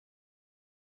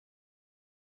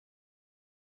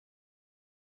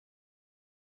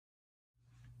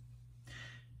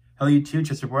Hello YouTube,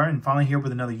 Unitroborn, and finally here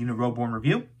with another Unitroborn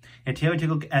review. And today we take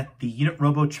a look at the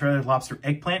Unitrobo Trailer Lobster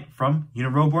Eggplant from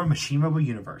Unitroborn Machine Robo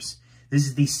Universe. This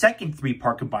is the second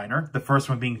 3-part combiner, the first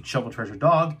one being Shovel Treasure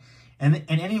Dog, and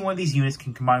any one of these units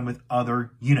can combine with other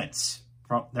units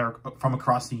from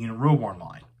across the Unitroborn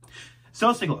line. So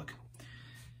let's take a look.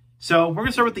 So we're going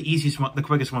to start with the easiest one, the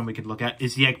quickest one we could look at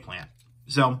is the eggplant.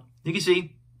 So you can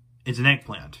see it's an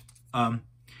eggplant.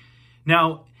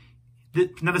 Now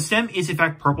the stem is in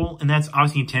fact purple, and that's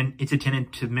obviously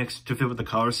intended to mix to fit with the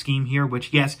color scheme here.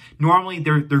 Which yes, normally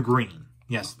they're green.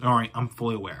 Yes, all right, I'm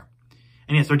fully aware.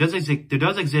 And yes, there does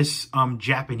exist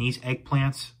Japanese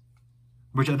eggplants,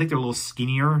 which I think they're a little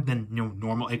skinnier than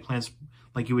normal eggplants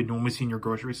like you would normally see in your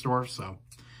grocery store. So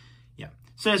yeah,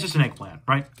 so it's just an eggplant,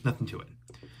 right? Nothing to it.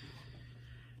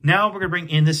 Now we're gonna bring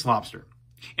in this lobster.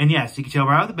 And yes, you can tell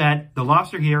right out of the bat, the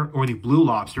lobster here, or the blue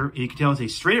lobster, you can tell is a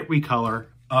straight up recolor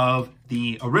of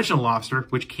the original lobster,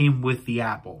 which came with the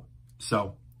apple.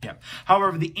 So, yeah.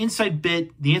 However, the inside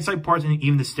parts, and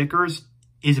even the stickers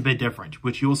is a bit different,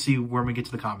 which you'll see when we get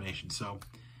to the combination. So,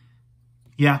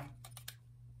 yeah.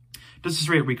 Just a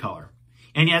straight up recolor.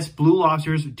 And yes, blue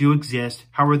lobsters do exist.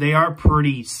 However, they are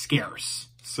pretty scarce.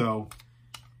 So,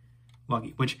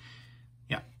 lucky. Which,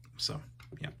 yeah. So,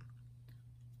 yeah.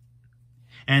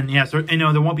 And yeah, so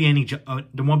no, there won't be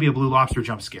a blue lobster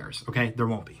jump scares. Okay, there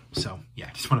won't be. So yeah,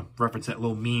 just want to reference that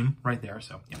little meme right there.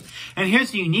 So yeah, and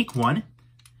here's the unique one.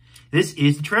 This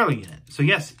is the trailer unit. So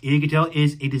yes, you can tell it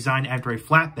is a design after a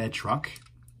flatbed truck.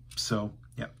 So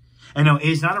yeah, and no, it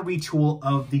is not a retool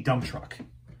of the dump truck.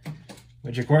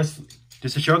 Which of course,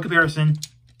 just to show a comparison,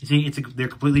 you see, they're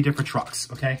completely different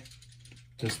trucks. Okay,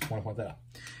 just want to point that out.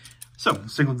 So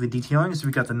let's take a look at the detailing. So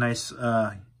we got the nice.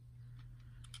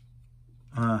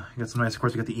 Of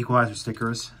course, we got the equalizer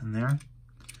stickers in there.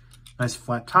 Nice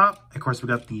flat top. Of course, we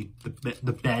got the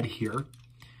bed here.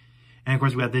 And of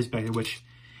course, we got this bed here, which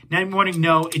now I'm wondering,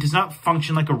 no, it does not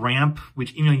function like a ramp,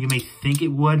 which, you may think it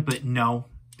would, but no,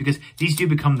 because these do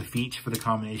become the feet for the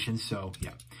combination. So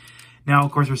yeah. Now,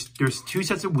 of course, there's 2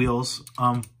 sets of wheels,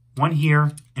 one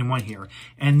here and one here.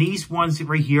 And these ones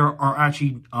right here are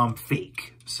actually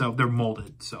fake. So they're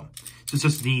molded. So it's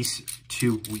just these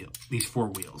 4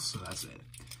 wheels. So that's it.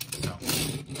 So,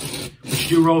 which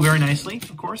do roll very nicely,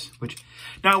 of course.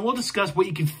 Now we'll discuss what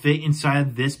you can fit inside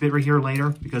of this bit right here later,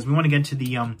 because we want to get into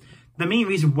the main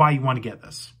reason why you want to get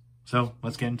this. So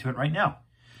let's get into it right now.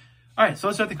 All right, so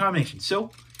let's start the combination.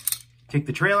 So take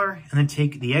the trailer and then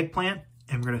take the eggplant,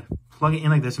 and we're gonna plug it in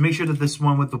like this. And make sure that this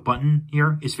one with the button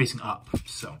here is facing up.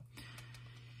 So,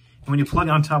 and when you plug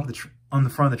it on top of on the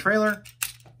front of the trailer,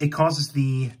 it causes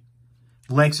the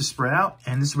legs to spread out,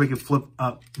 and this is where you can flip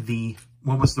up the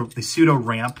pseudo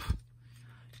ramp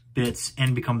bits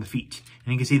and become the feet.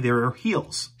 And you can see there are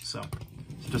heels. So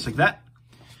just like that.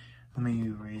 Let me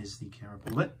raise the camera a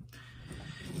little bit.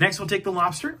 Next, we'll take the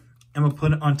lobster and we'll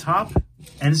put it on top.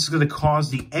 And this is going to cause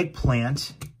the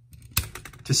eggplant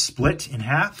to split in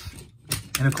half.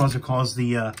 And of course, it causes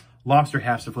the lobster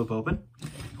halves to flip open.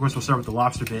 Of course, we'll start with the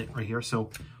lobster bit right here.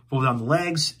 So fold down the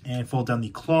legs and fold down the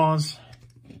claws.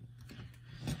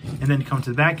 And then come to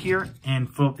the back here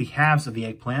and flip up the halves of the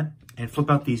eggplant and flip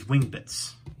out these wing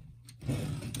bits.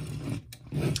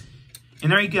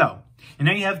 And there you go. And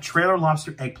now you have trailer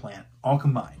lobster eggplant all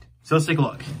combined. So let's take a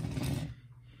look.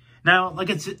 Now, like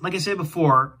I said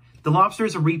before, the lobster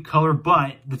is a recolor,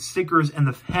 but the stickers and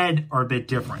the head are a bit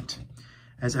different.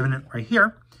 As evident right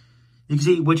here. You can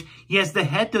see, which, yes, the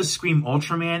head does scream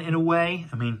Ultraman in a way.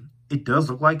 I mean, it does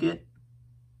look like it.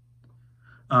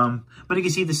 But you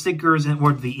can see the stickers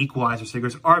or the equalizer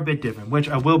stickers are a bit different, which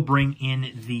I will bring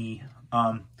in the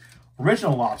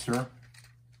original lobster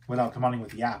without combining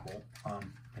with the apple.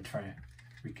 I'm trying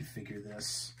to reconfigure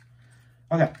this.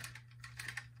 Okay.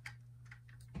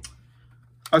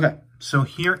 Okay, so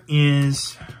here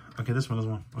is, okay, this one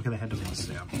doesn't want, okay, the head doesn't want to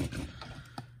stay up.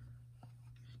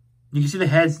 You can see the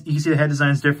heads, you can see the head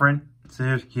design is different.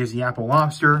 So here's the apple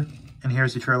lobster, and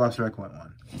here's the trailer lobster eggplant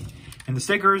one. And the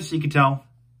stickers, you can tell,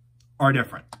 are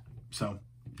different. So,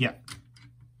 yeah.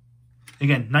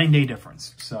 Again, 9-day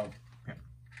difference. So,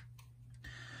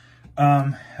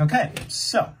 yeah. Okay,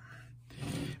 so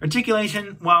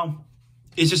articulation, well,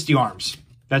 it's just the arms.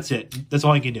 That's it. That's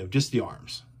all you can do, just the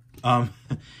arms.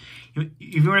 If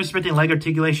you were expecting leg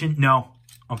articulation, no.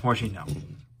 Unfortunately, no.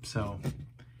 So,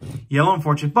 yellow,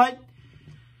 unfortunate. But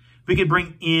we could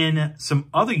bring in some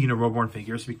other Unitroborn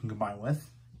figures we can combine with.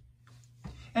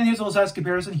 And here's a little size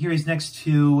comparison. Here he's next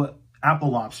to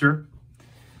Apple Lobster.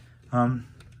 And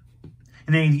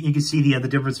then you can see the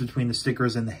difference between the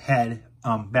stickers and the head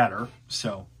better.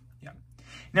 So, yeah.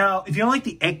 Now, if you don't like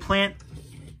the eggplant,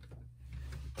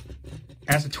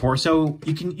 as a torso,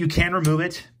 you can remove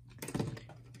it,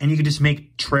 and you can just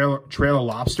make trailer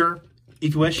lobster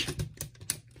if you wish.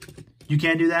 You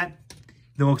can do that.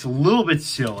 It looks a little bit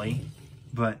silly,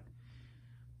 but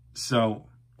so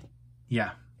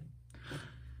yeah.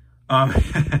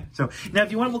 So now,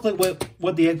 if you want to look like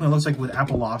what the eggplant looks like with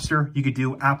apple lobster, you could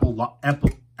do apple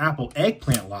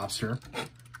eggplant lobster.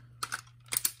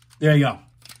 There you go.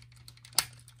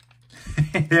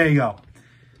 There you go.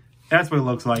 That's what it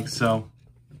looks like. So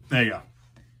there you go.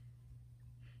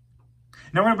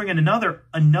 Now we're gonna bring in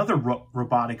another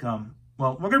robotic.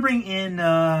 Well, we're gonna bring in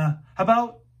how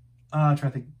about trying to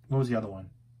think, what was the other one?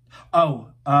 Oh,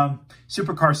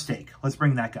 supercar steak. Let's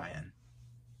bring that guy in.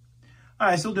 All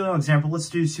right, still doing an example. Let's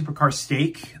do supercar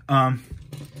steak.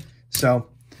 So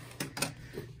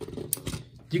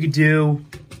you could do,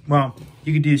 well,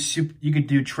 you could do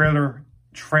trailer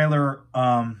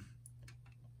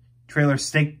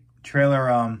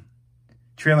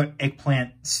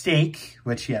eggplant steak,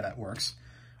 which, yeah, that works.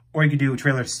 Or you could do a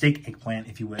trailer steak eggplant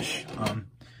if you wish.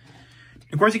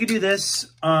 Of course, you could do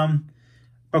this. But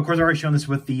of course, I've already shown this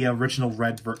with the original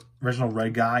red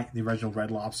guy, the original red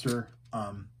lobster.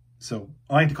 So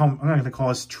I'm going to call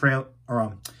this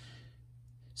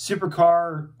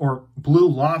supercar or blue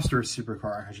lobster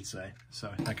supercar, I should say.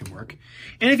 So that could work.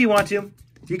 And if you want to,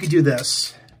 you could do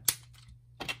this.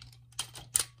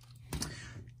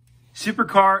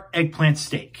 Supercar eggplant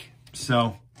steak.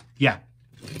 So yeah,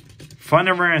 fun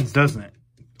never ends, doesn't it?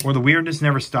 Or the weirdness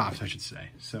never stops, I should say.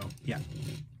 So yeah.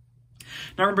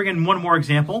 Now we're going to bring in one more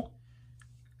example.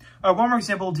 One more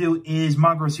example we'll do is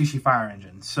Maguro Sushi Fire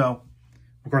Engine. So,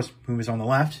 of course, who is on the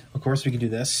left? Of course, we can do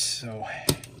this. So,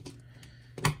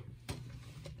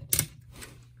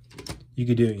 you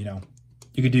could do,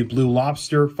 you could do Blue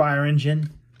Lobster Fire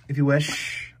Engine if you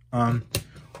wish.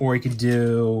 Or you could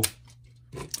do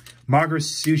Maguro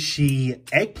Sushi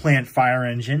Eggplant Fire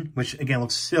Engine, which again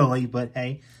looks silly, but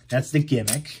hey, that's the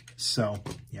gimmick. So,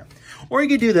 yeah. Or you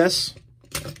could do this.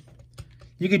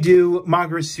 You could do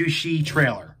Maguro Sushi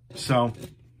Trailer. So,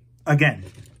 again,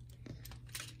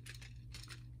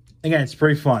 it's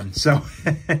pretty fun. So,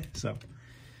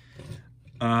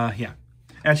 yeah.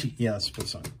 Actually, yeah, let's put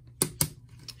this on.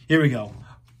 Here we go.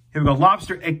 Here we go.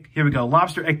 Lobster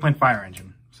Eggplant Fire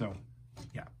Engine. So,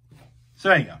 yeah. So,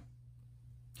 there you go.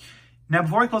 Now,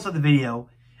 before I close out the video,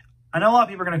 I know a lot of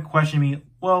people are going to question me,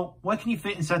 well, what can you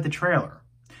fit inside the trailer?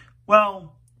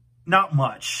 Well, not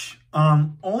much.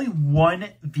 Only one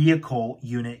vehicle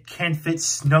unit can fit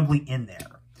snugly in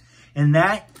there. And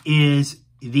that is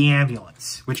the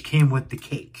ambulance, which came with the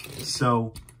cake.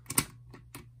 So,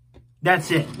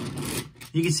 that's it.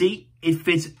 You can see it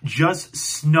fits just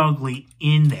snugly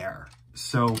in there.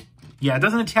 So, yeah, it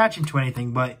doesn't attach into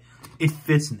anything, but it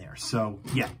fits in there. So,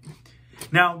 yeah.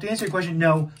 Now, to answer your question,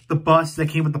 no, the bus that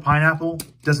came with the pineapple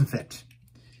doesn't fit.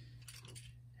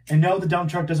 And no, the dump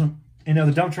truck doesn't. And no,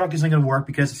 the dump truck isn't going to work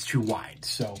because it's too wide.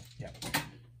 So, yeah.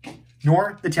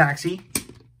 Nor the taxi.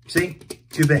 See?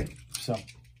 Too big. So.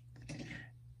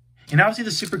 And obviously the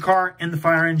supercar and the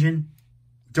fire engine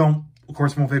won't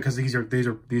fit because these are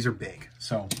big.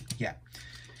 So, yeah.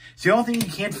 So the only thing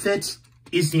you can't fit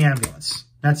is the ambulance.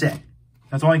 That's it.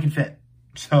 That's all you can fit.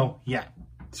 So, yeah.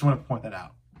 Just want to point that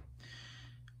out.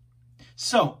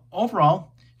 So,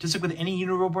 overall, just like with any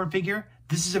Unitroborn figure,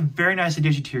 this is a very nice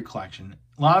addition to your collection.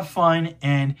 A lot of fun,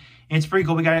 and it's pretty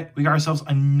cool. We got ourselves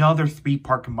another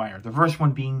 3-part combiner. The first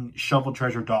one being Shovel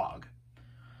Treasure Dog.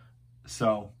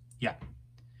 So, yeah.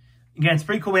 Again, it's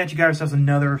pretty cool. We actually got ourselves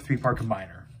another 3-part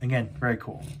combiner. Again, very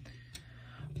cool.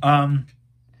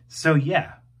 So,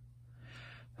 yeah.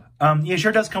 It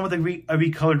sure does come with a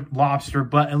recolored lobster,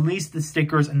 but at least the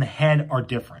stickers and the head are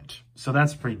different. So,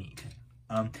 that's pretty neat.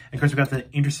 Of course, we got the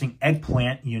interesting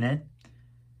eggplant unit,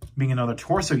 being another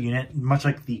torso unit, much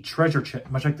like the treasure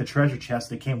chest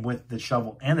that came with the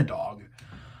shovel and the dog.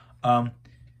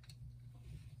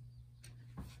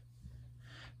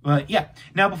 But yeah,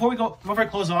 now before I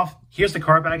close off, here's the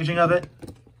card packaging of it.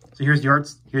 So here's the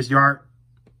art.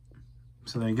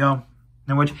 So there you go.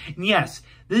 Now yes,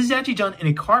 this is actually done in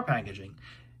a card packaging.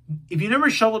 If you never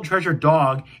shoveled Treasure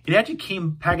Dog, it actually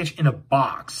came packaged in a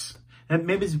box. And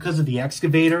maybe it's because of the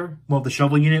excavator, well, the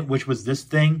shovel unit, which was this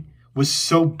thing, was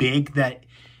so big that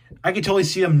I could totally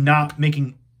see them not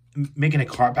making a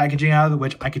card packaging out of it,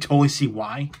 which I could totally see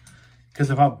why, because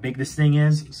of how big this thing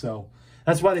is. So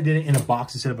that's why they did it in a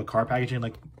box instead of a card packaging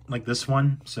like this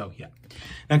one. So yeah.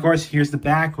 And of course, here's the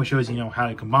back, which shows how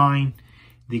to combine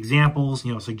the examples,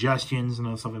 suggestions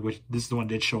and stuff like which this is the one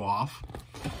that did show off.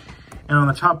 And on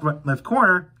the top left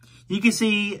corner, you can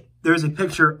see there's a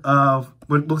picture of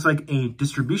what looks like a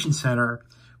distribution center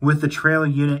with the trailer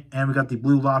unit, and we got the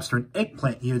blue lobster and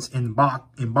eggplant units in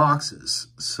boxes.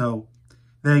 So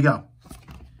there you go.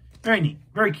 Very neat,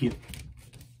 very cute.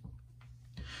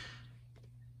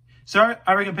 So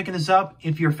I recommend picking this up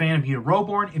if you're a fan of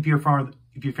Unitroborn, if you're a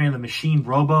fan of the Machine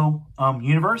Robo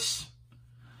universe,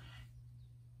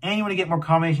 and you want to get more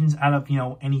combinations out of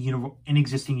any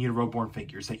existing Unitroborn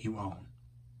figures that you own.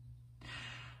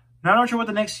 Now, I'm not sure what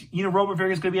the next Unitrobo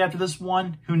figure is going to be after this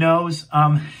one. Who knows?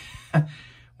 When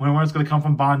it's going to come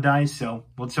from Bandai, so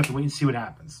we'll just have to wait and see what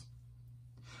happens.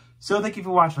 So thank you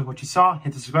for watching. Like what you saw,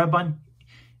 hit the subscribe button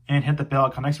and hit the bell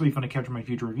icon next week if you want to capture my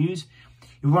future reviews.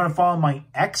 If you want to follow my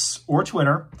X or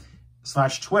Twitter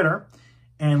 /Twitter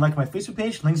and like my Facebook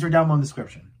page, links are down below in the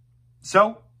description.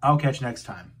 So I'll catch you next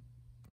time.